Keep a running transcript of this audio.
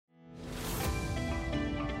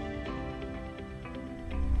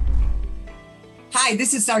Hi,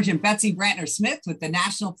 this is Sergeant Betsy Brantner Smith with the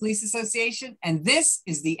National Police Association, and this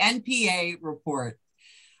is the NPA Report.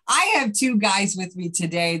 I have two guys with me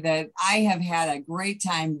today that I have had a great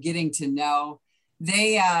time getting to know.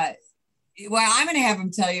 I'm going to have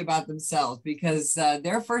them tell you about themselves because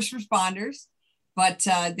they're first responders, but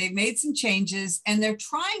they've made some changes and they're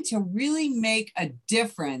trying to really make a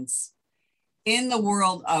difference in the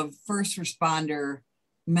world of first responder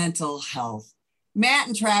mental health. Matt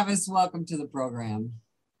and Travis, welcome to the program.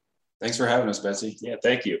 Thanks for having us, Betsy. Yeah,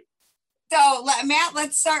 thank you. So, Matt,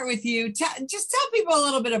 let's start with you. Just tell people a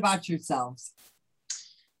little bit about yourselves.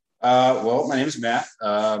 Well, my name is Matt.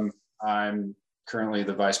 I'm currently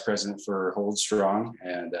the vice president for Hold Strong,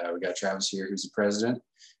 and we got Travis here, who's the president.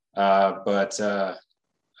 But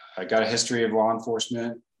I got a history of law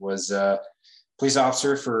enforcement, was a police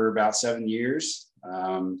officer for about 7 years.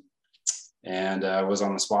 And was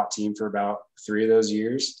on the SWAT team for about 3 of those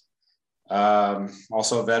years.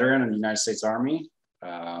 Also a veteran in the United States Army.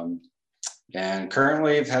 And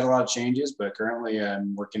currently I've had a lot of changes, but currently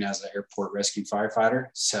I'm working as an airport rescue firefighter.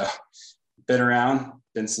 So been around,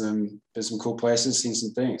 been some cool places, seen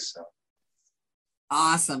some things. So.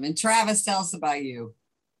 Awesome. And Travis, tell us about you.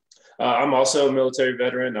 I'm also a military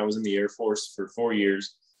veteran. I was in the Air Force for 4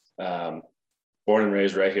 years. Born and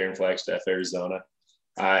raised right here in Flagstaff, Arizona.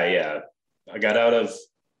 I got out of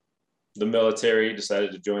the military,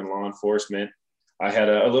 decided to join law enforcement. I had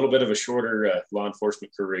a little bit of a shorter law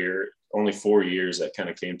enforcement career, only 4 years. That kind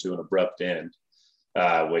of came to an abrupt end,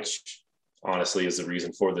 which honestly is the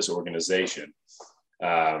reason for this organization.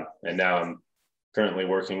 And now I'm currently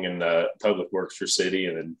working in the public works for city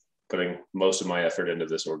and then putting most of my effort into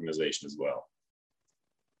this organization as well.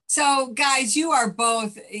 So guys, you are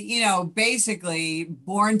both, basically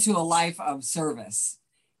born to a life of service.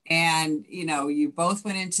 And, you both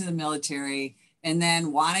went into the military and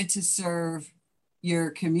then wanted to serve your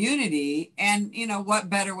community. And, what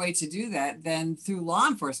better way to do that than through law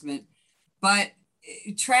enforcement? But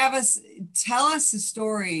Travis, tell us the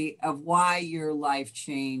story of why your life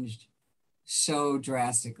changed so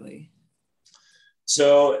drastically.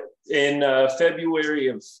 So in February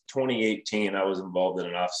of 2018, I was involved in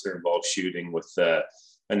an officer-involved shooting with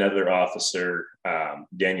another officer,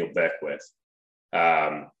 Daniel Beckwith.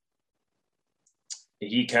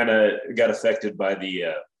 He kind of got affected by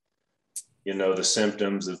the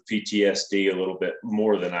symptoms of PTSD a little bit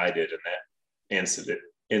more than I did in that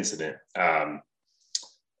incident.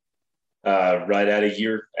 Right at a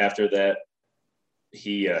year after that,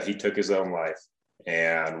 he took his own life.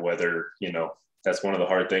 And whether, that's one of the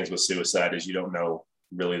hard things with suicide is you don't know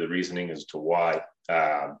really the reasoning as to why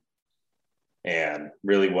and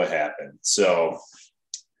really what happened. So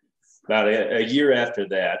about a year after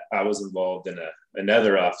that, I was involved in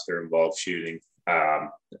another officer-involved shooting,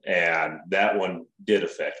 and that one did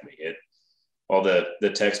affect me. All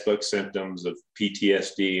the textbook symptoms of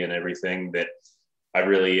PTSD and everything that I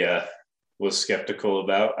really was skeptical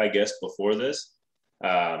about, I guess, before this,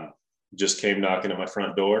 just came knocking at my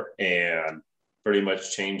front door and pretty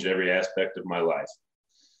much changed every aspect of my life.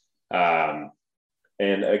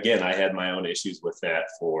 And again, I had my own issues with that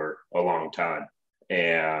for a long time.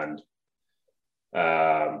 And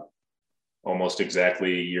almost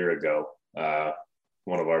exactly a year ago,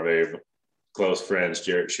 one of our very close friends,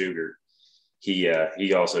 Jarrett Shuger,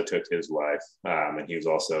 he also took his life, and he was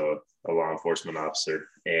also a law enforcement officer.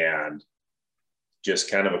 And just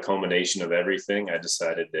kind of a culmination of everything, I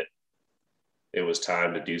decided that it was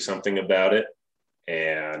time to do something about it.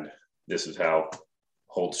 And this is how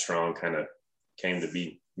Hold Strong kind of came to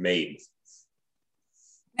be made.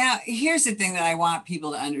 Now, here's the thing that I want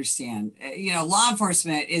people to understand. Law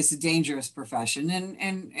enforcement is a dangerous profession.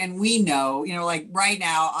 And we know, like right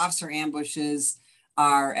now, officer ambushes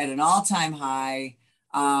are at an all-time high.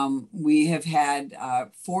 We have had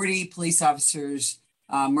 40 police officers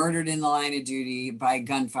murdered in the line of duty by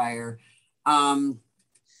gunfire.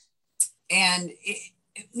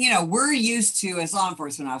 We're used to, as law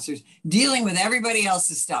enforcement officers, dealing with everybody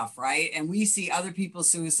else's stuff, right? And we see other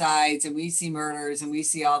people's suicides and we see murders and we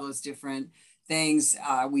see all those different things.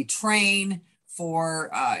 We train for,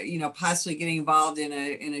 possibly getting involved in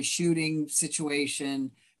a shooting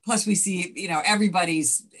situation. Plus we see,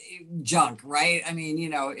 everybody's junk, right? I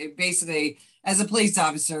mean, basically, as a police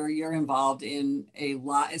officer, you're involved in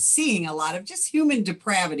seeing a lot of just human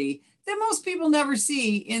depravity that most people never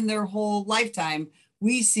see in their whole lifetime.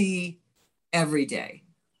 We see every day.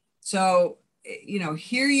 So,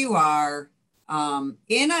 here you are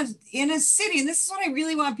in a city, and this is what I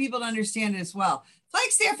really want people to understand as well.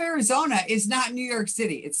 Flagstaff, Arizona is not New York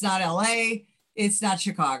City. It's not LA. It's not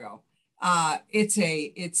Chicago.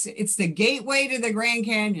 it's the gateway to the Grand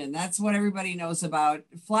Canyon. That's what everybody knows about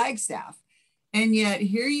Flagstaff. And yet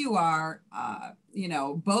here you are, you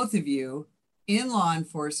know, both of you in law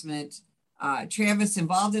enforcement, Travis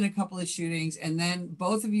involved in a couple of shootings, and then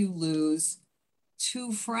both of you lose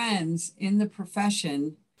two friends in the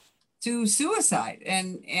profession to suicide.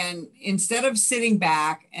 And instead of sitting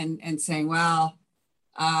back and saying, well,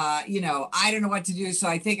 you know, I don't know what to do, so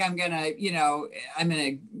I think I'm gonna, you know, I'm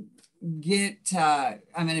gonna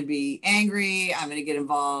be angry, I'm gonna get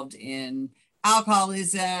involved in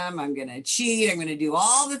alcoholism, I'm gonna cheat, I'm gonna do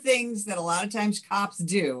all the things that a lot of times cops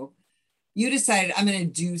do. You decided, I'm gonna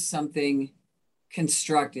do something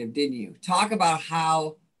constructive, didn't you? Talk about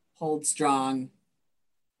how Hold Strong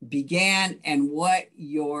began and what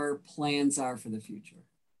your plans are for the future.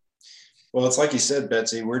 Well, it's like you said,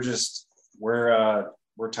 Betsy, we're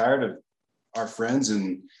tired of our friends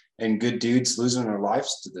and good dudes losing their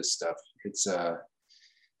lives to this stuff. It's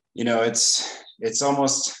you know, it's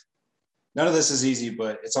almost, none of this is easy,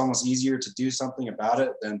 but it's almost easier to do something about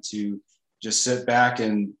it than to just sit back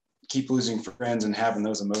and keep losing friends and having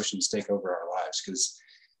those emotions take over our lives. Because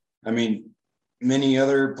I mean, many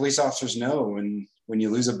other police officers know when you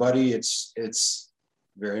lose a buddy, it's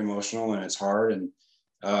very emotional and it's hard, and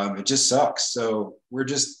it just sucks. So we're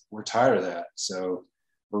tired of that. So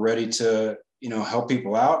we're ready to, you know, help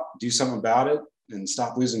people out, do something about it, and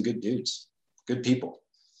stop losing good dudes, good people.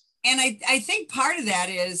 And I think part of that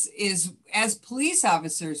is as police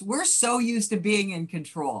officers, we're so used to being in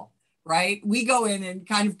control, right? We go in and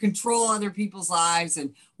kind of control other people's lives,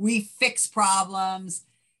 and we fix problems.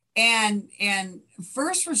 And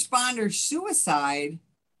first responder suicide,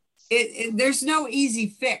 there's no easy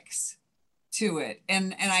fix to it.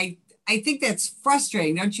 And I think that's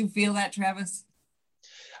frustrating. Don't you feel that, Travis?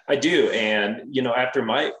 I do. And, you know, after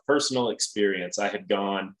my personal experience, I had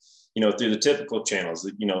gone, you know, through the typical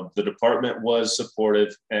channels. You know, the department was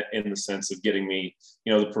supportive in the sense of getting me,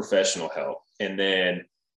 you know, the professional help. And then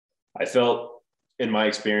I felt in my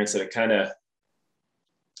experience that it kind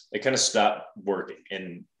of stopped working,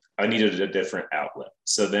 and I needed a different outlet.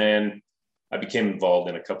 So then I became involved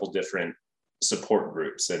in a couple different support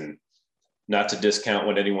groups, and not to discount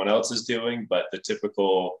what anyone else is doing, but the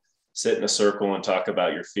typical sit in a circle and talk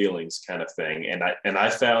about your feelings kind of thing. And I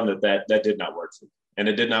found that did not work for me. And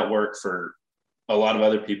it did not work for a lot of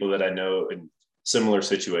other people that I know in similar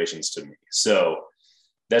situations to me. So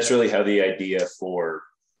that's really how the idea for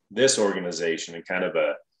this organization and kind of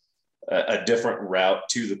a different route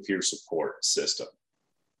to the peer support system.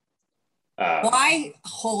 Why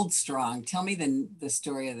Hold Strong? Tell me the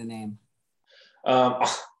story of the name.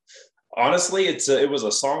 Honestly, it was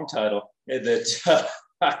a song title that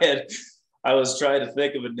I was trying to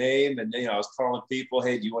think of a name, and you know, I was calling people,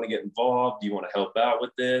 hey, do you want to get involved? Do you want to help out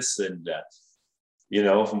with this? And you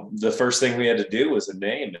know, the first thing we had to do was a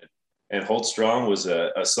name, and Hold Strong was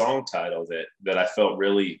a song title that I felt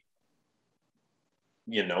really,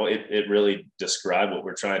 you know, it really described what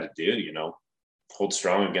we're trying to do, you know, hold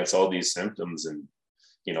strong against all these symptoms and,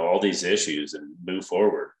 you know, all these issues and move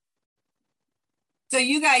forward. So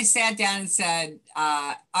you guys sat down and said,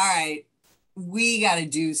 all right, we got to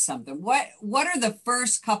do something. What are the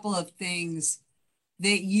first couple of things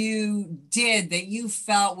that you did that you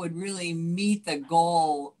felt would really meet the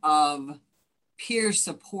goal of peer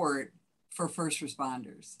support for first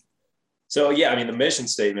responders? So, yeah, I mean, the mission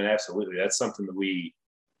statement, absolutely. That's something that we,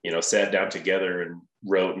 you know, sat down together and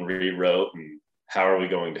wrote and rewrote, and how are we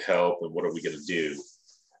going to help and what are we going to do?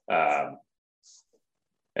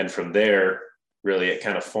 And from there, really, it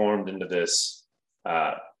kind of formed into this,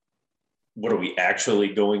 what are we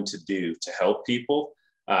actually going to do to help people?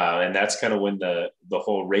 And that's kind of when the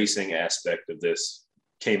whole racing aspect of this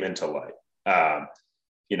came into light.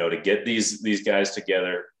 You know, to get these guys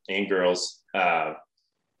together and girls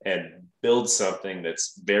and build something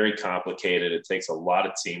that's very complicated. It takes a lot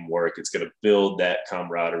of teamwork. It's going to build that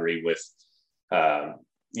camaraderie with,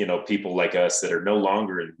 you know, people like us that are no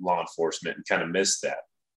longer in law enforcement and kind of miss that.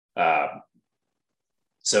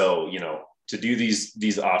 So, you know, to do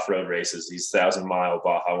these off-road races, these 1,000-mile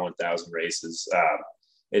Baja 1000 races,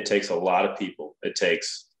 it takes a lot of people. It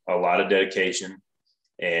takes a lot of dedication,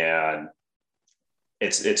 and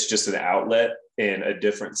it's just an outlet in a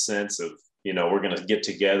different sense of, you know, we're going to get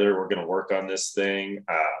together, we're going to work on this thing,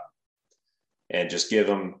 and just give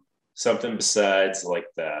them something besides like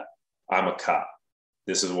I'm a cop.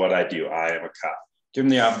 This is what I do. I am a cop. Give them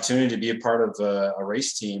the opportunity to be a part of a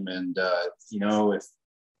race team, and you know,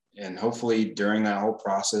 and hopefully during that whole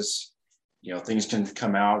process, you know, things can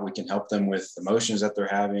come out. We can help them with emotions that they're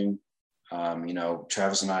having, You know,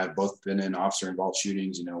 Travis and I have both been in officer involved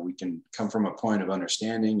shootings. You know, we can come from a point of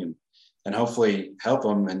understanding and hopefully help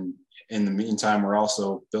them. And in the meantime, we're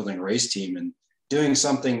also building a race team and doing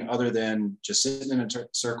something other than just sitting in a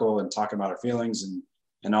circle and talking about our feelings,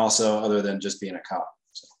 and also other than just being a cop.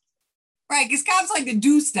 So. Right, because cops like to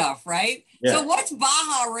do stuff, right? Yeah. So what's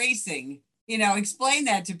Baja Racing? You know, explain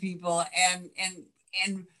that to people,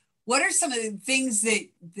 and what are some of the things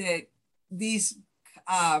that these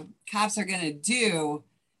cops are going to do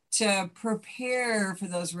to prepare for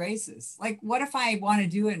those races? Like, what if I want to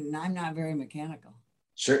do it and I'm not very mechanical?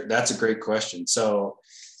 Sure, that's a great question. So,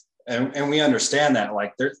 and we understand that,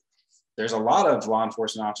 like, there's a lot of law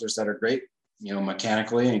enforcement officers that are great, you know,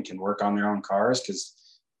 mechanically and can work on their own cars, because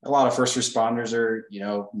a lot of first responders are, you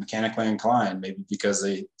know, mechanically inclined, maybe because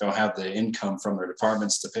they don't have the income from their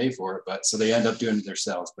departments to pay for it, but so they end up doing it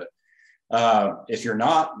themselves. But if you're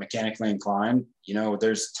not mechanically inclined, you know,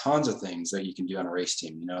 there's tons of things that you can do on a race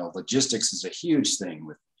team. You know, logistics is a huge thing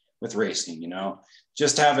with racing. You know,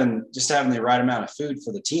 just having the right amount of food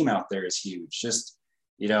for the team out there is huge. Just,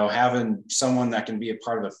 you know, having someone that can be a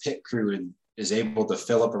part of a pit crew and is able to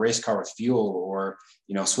fill up a race car with fuel, or,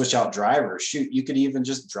 you know, switch out drivers. Shoot, you could even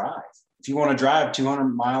just drive. If you want to drive 200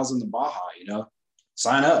 miles in the Baja, you know,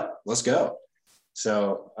 sign up, let's go.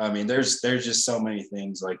 So, I mean, there's just so many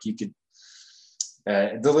things. Like, you could,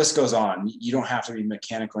 the list goes on. You don't have to be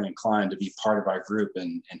mechanically inclined to be part of our group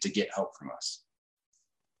and to get help from us.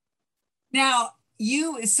 Now,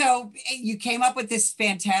 you came up with this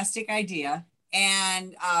fantastic idea,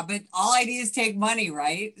 and but all ideas take money,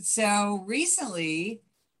 right? So recently,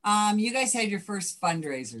 you guys had your first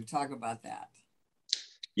fundraiser. Talk about that.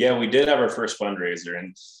 Yeah, we did have our first fundraiser.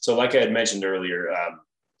 And so, like I had mentioned earlier,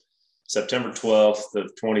 September 12th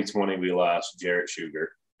of 2020, we lost Jarrett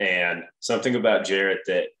Sugar. And something about Jarrett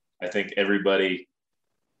that I think everybody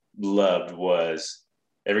loved was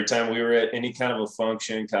every time we were at any kind of a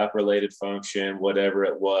function, cop-related function, whatever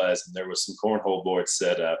it was, and there was some cornhole boards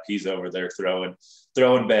set up, he's over there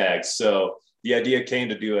throwing bags. So the idea came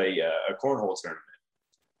to do a cornhole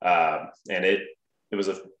tournament. And it was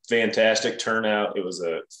a fantastic turnout. It was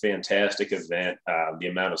a fantastic event. The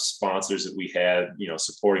amount of sponsors that we had, you know,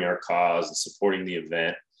 supporting our cause and supporting the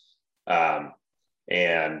event.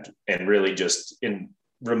 And really just in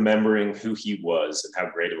remembering who he was and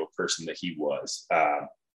how great of a person that he was.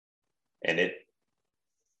 And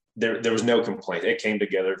there was no complaint. It came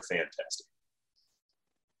together fantastic.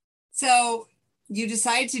 So you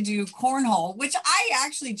decide to do cornhole, which I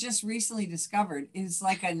actually just recently discovered is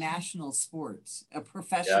like a national sport, a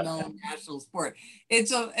professional national sport.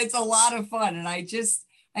 It's a lot of fun. And I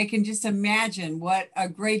can just imagine what a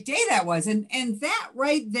great day that was. And that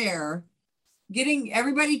right there, getting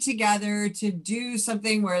everybody together to do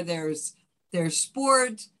something where there's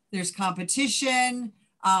sport, there's competition,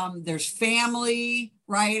 there's family,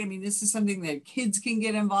 right? I mean, this is something that kids can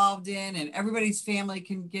get involved in, and everybody's family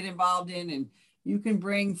can get involved in, and you can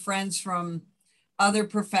bring friends from other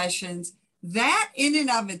professions. That in and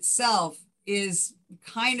of itself is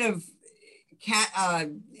kind of,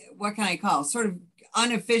 what can I call, sort of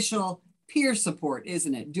unofficial peer support,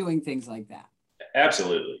 isn't it? Doing things like that.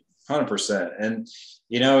 Absolutely. 100%. And,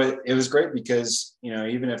 you know, it was great because, you know,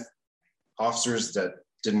 even if officers that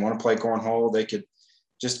didn't want to play cornhole, they could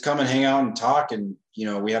just come and hang out and talk. And, you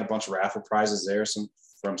know, we had a bunch of raffle prizes there,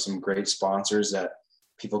 from some great sponsors that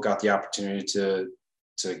people got the opportunity to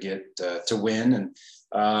get to win.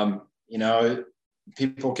 And, you know,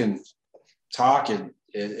 people can talk, and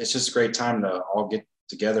it's just a great time to all get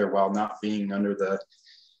together while not being under the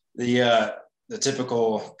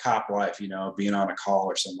typical cop life, you know, being on a call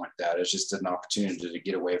or something like that. It's just an opportunity to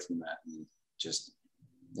get away from that and just,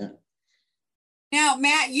 yeah. Now,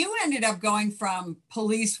 Matt, you ended up going from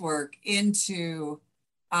police work into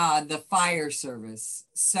the fire service.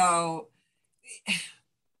 So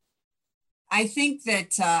I think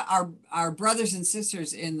that our brothers and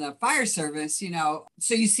sisters in the fire service, you know,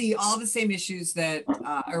 so you see all the same issues that,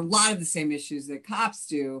 or a lot of the same issues that cops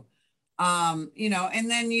do. You know,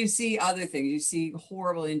 and then you see other things. You see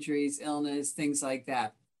horrible injuries, illness, things like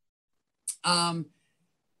that.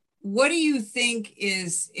 What do you think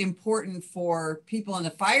is important for people in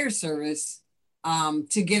the fire service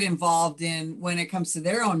to get involved in when it comes to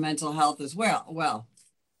their own mental health as well?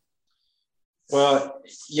 Well,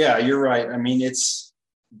 yeah, you're right. I mean,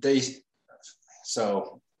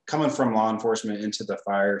 so coming from law enforcement into the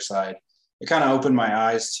fire side, it kind of opened my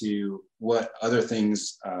eyes to what other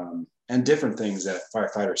things and different things that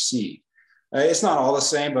firefighters see. It's not all the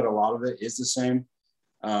same, but a lot of it is the same.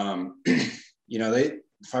 You know,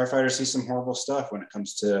 firefighters see some horrible stuff when it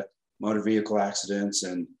comes to motor vehicle accidents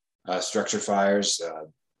and structure fires,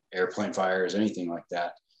 airplane fires, anything like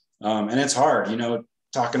that. And it's hard,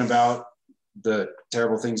 talking about the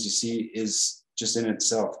terrible things you see is just in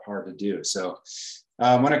itself hard to do. So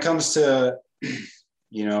when it comes to,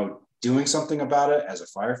 doing something about it as a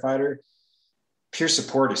firefighter, peer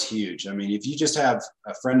support is huge. I mean, if you just have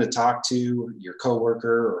a friend to talk to, your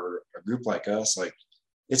coworker, or a group like us, like,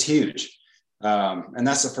 it's huge. And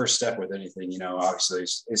that's the first step with anything, obviously,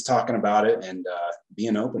 is talking about it and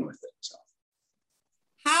being open with it. So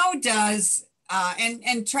how does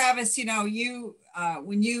and Travis, you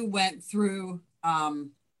when you went through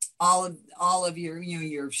all of your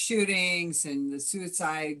your shootings and the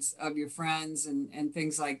suicides of your friends and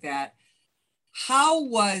things like that, how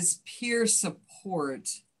was peer support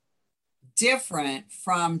different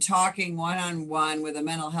from talking one-on-one with a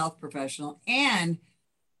mental health professional? And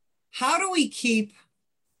how do we keep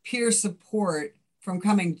peer support from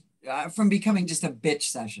becoming just a bitch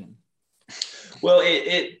session? Well,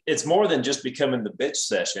 it's more than just becoming the bitch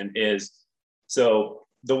session. So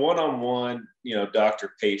the one-on-one,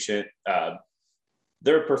 doctor patient,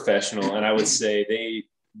 they're a professional, and I would say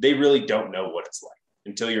they really don't know what it's like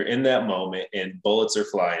until you're in that moment and bullets are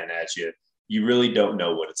flying at you. You really don't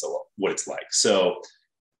know what it's like. So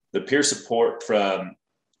the peer support from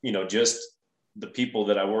just the people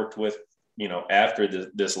that I worked with, after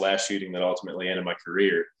this last shooting that ultimately ended my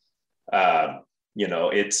career,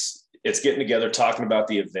 it's getting together, talking about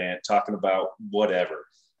the event, talking about whatever.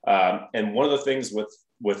 And one of the things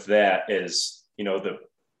with that is,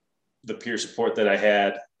 the peer support that I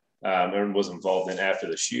had and was involved in after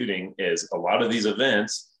the shooting is a lot of these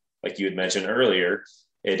events, like you had mentioned earlier,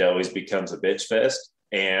 it always becomes a bitch fest,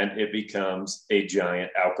 and it becomes a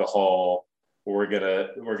giant alcohol. We're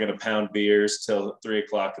gonna pound beers till 3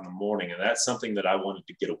 o'clock in the morning, and that's something that I wanted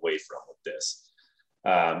to get away from with this.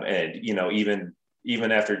 And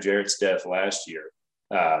even after Jarrett's death last year,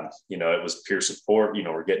 it was peer support.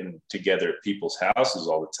 We're getting together at people's houses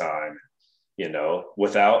all the time,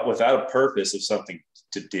 without a purpose of something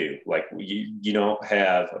to do. Like you don't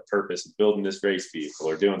have a purpose of building this race vehicle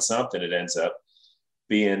or doing something. It ends up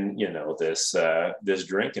being, this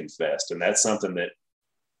drinking fest. And that's something that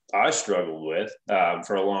I struggled with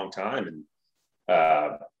for a long time. And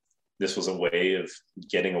this was a way of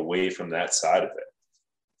getting away from that side of it.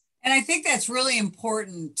 And I think that's really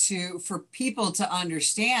important for people to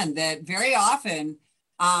understand that very often,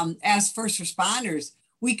 as first responders,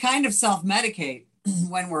 we kind of self-medicate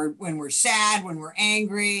when we're sad, when we're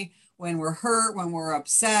angry, when we're hurt, when we're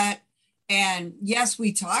upset. And yes,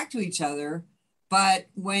 we talk to each other, but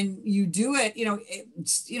when you do it,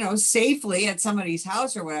 safely at somebody's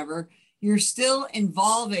house or whatever, you're still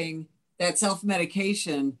involving that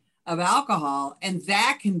self-medication of alcohol, and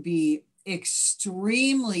that can be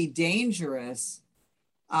extremely dangerous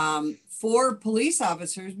for police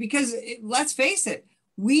officers, because let's face it,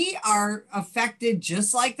 we are affected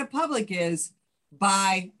just like the public is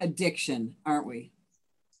by addiction, aren't we?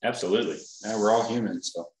 Absolutely. Yeah, we're all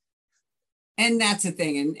humans. So. And that's the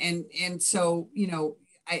thing. And so,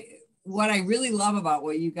 what I really love about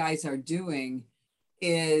what you guys are doing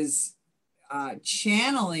is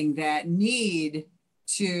channeling that need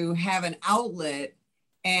to have an outlet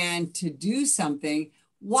and to do something.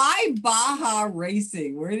 Why Baja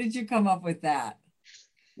Racing? Where did you come up with that?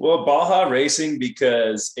 Well, Baja Racing,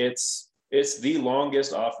 because it's the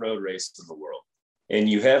longest off-road race in the world. And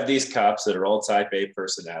you have these cops that are all type A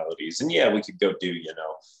personalities. And yeah, we could go do,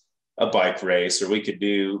 a bike race, or we could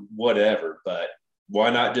do whatever, but why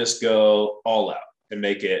not just go all out and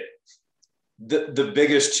make it the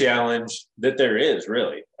biggest challenge that there is,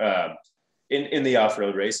 really, in the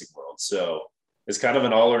off-road racing world. So it's kind of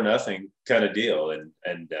an all or nothing kind of deal.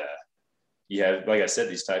 And you have, like I said,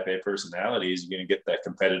 these type A personalities, you're going to get that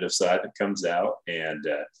competitive side that comes out, and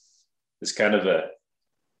it's kind of a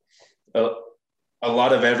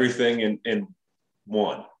lot of everything in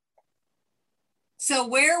one. So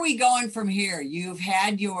where are we going from here? You've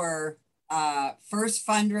had your first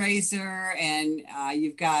fundraiser, and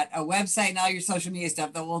you've got a website and all your social media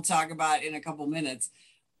stuff that we'll talk about in a couple minutes.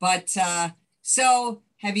 But so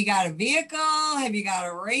have you got a vehicle? Have you got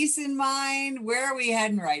a race in mind? Where are we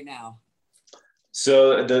heading right now?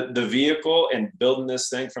 So the vehicle and building this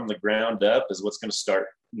thing from the ground up is what's going to start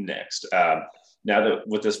next. Now that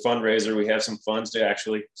with this fundraiser, we have some funds to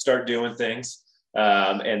actually start doing things.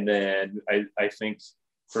 And then I think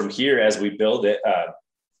from here, as we build it,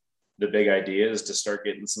 the big idea is to start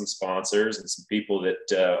getting some sponsors and some people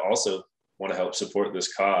that also want to help support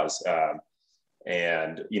this cause.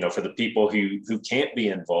 And, for the people who can't be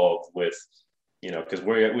involved with because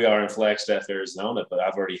we are in Flagstaff, Arizona, but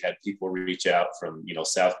I've already had people reach out from,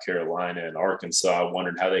 South Carolina and Arkansas,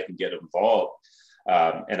 wondering how they can get involved.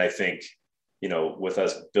 And I think, with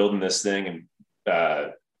us building this thing and,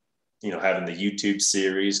 having the YouTube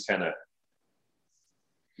series kind of,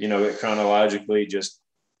 it chronologically just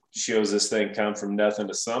shows this thing come from nothing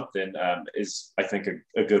to something, is, I think,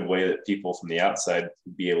 a good way that people from the outside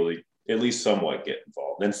be able to at least somewhat get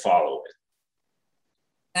involved and follow it.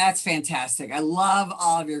 That's fantastic. I love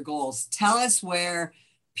all of your goals. Tell us where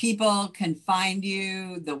people can find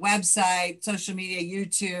you, the website, social media,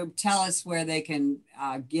 YouTube. Tell us where they can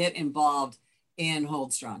get involved in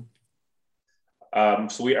Hold Strong.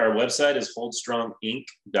 So our website is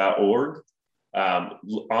holdstronginc.org.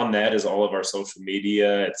 On that is all of our social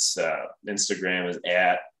media. It's Instagram is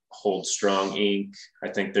at Hold Strong Inc. I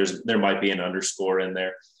think there might be an underscore in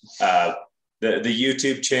there. The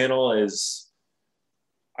YouTube channel is,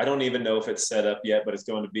 I don't even know if it's set up yet, but it's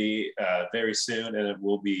going to be very soon, and it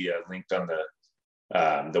will be linked on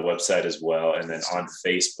the website as well. And then on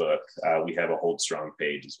Facebook, we have a Hold Strong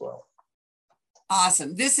page as well.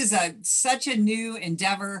 Awesome. This is such a new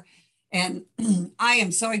endeavor, and I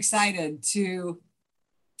am so excited to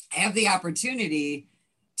have the opportunity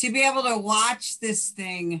to be able to watch this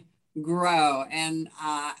thing grow. And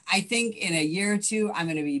I think in a year or two, I'm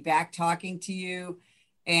going to be back talking to you,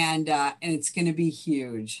 and it's going to be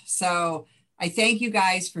huge. So I thank you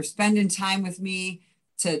guys for spending time with me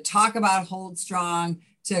to talk about Hold Strong,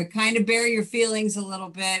 to kind of bear your feelings a little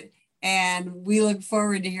bit. And we look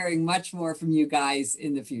forward to hearing much more from you guys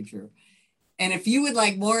in the future. And if you would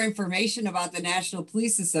like more information about the National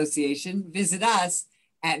Police Association, visit us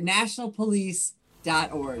at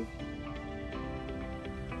nationalpolice.org.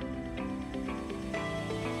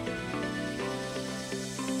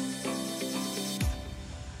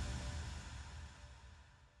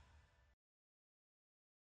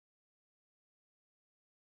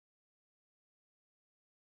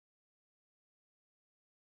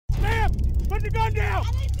 Put the gun down!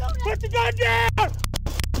 Put the gun down!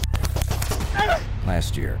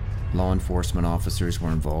 Last year, law enforcement officers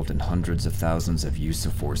were involved in hundreds of thousands of use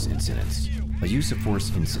of force incidents. A use of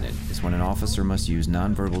force incident is when an officer must use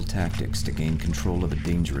nonverbal tactics to gain control of a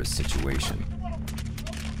dangerous situation.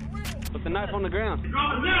 Put the knife on the ground.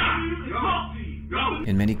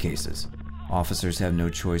 In many cases, officers have no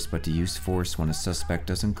choice but to use force when a suspect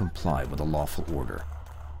doesn't comply with a lawful order.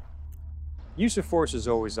 Use of force is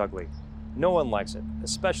always ugly. No one likes it,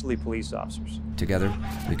 especially police officers. Together,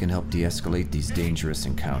 we can help de-escalate these dangerous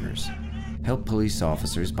encounters. Help police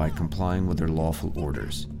officers by complying with their lawful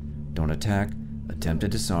orders. Don't attack, attempt to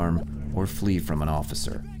disarm, or flee from an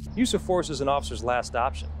officer. Use of force is an officer's last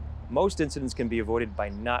option. Most incidents can be avoided by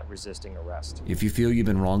not resisting arrest. If you feel you've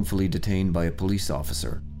been wrongfully detained by a police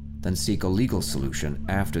officer, then seek a legal solution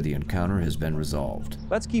after the encounter has been resolved.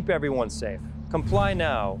 Let's keep everyone safe. Comply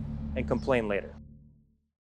now and complain later.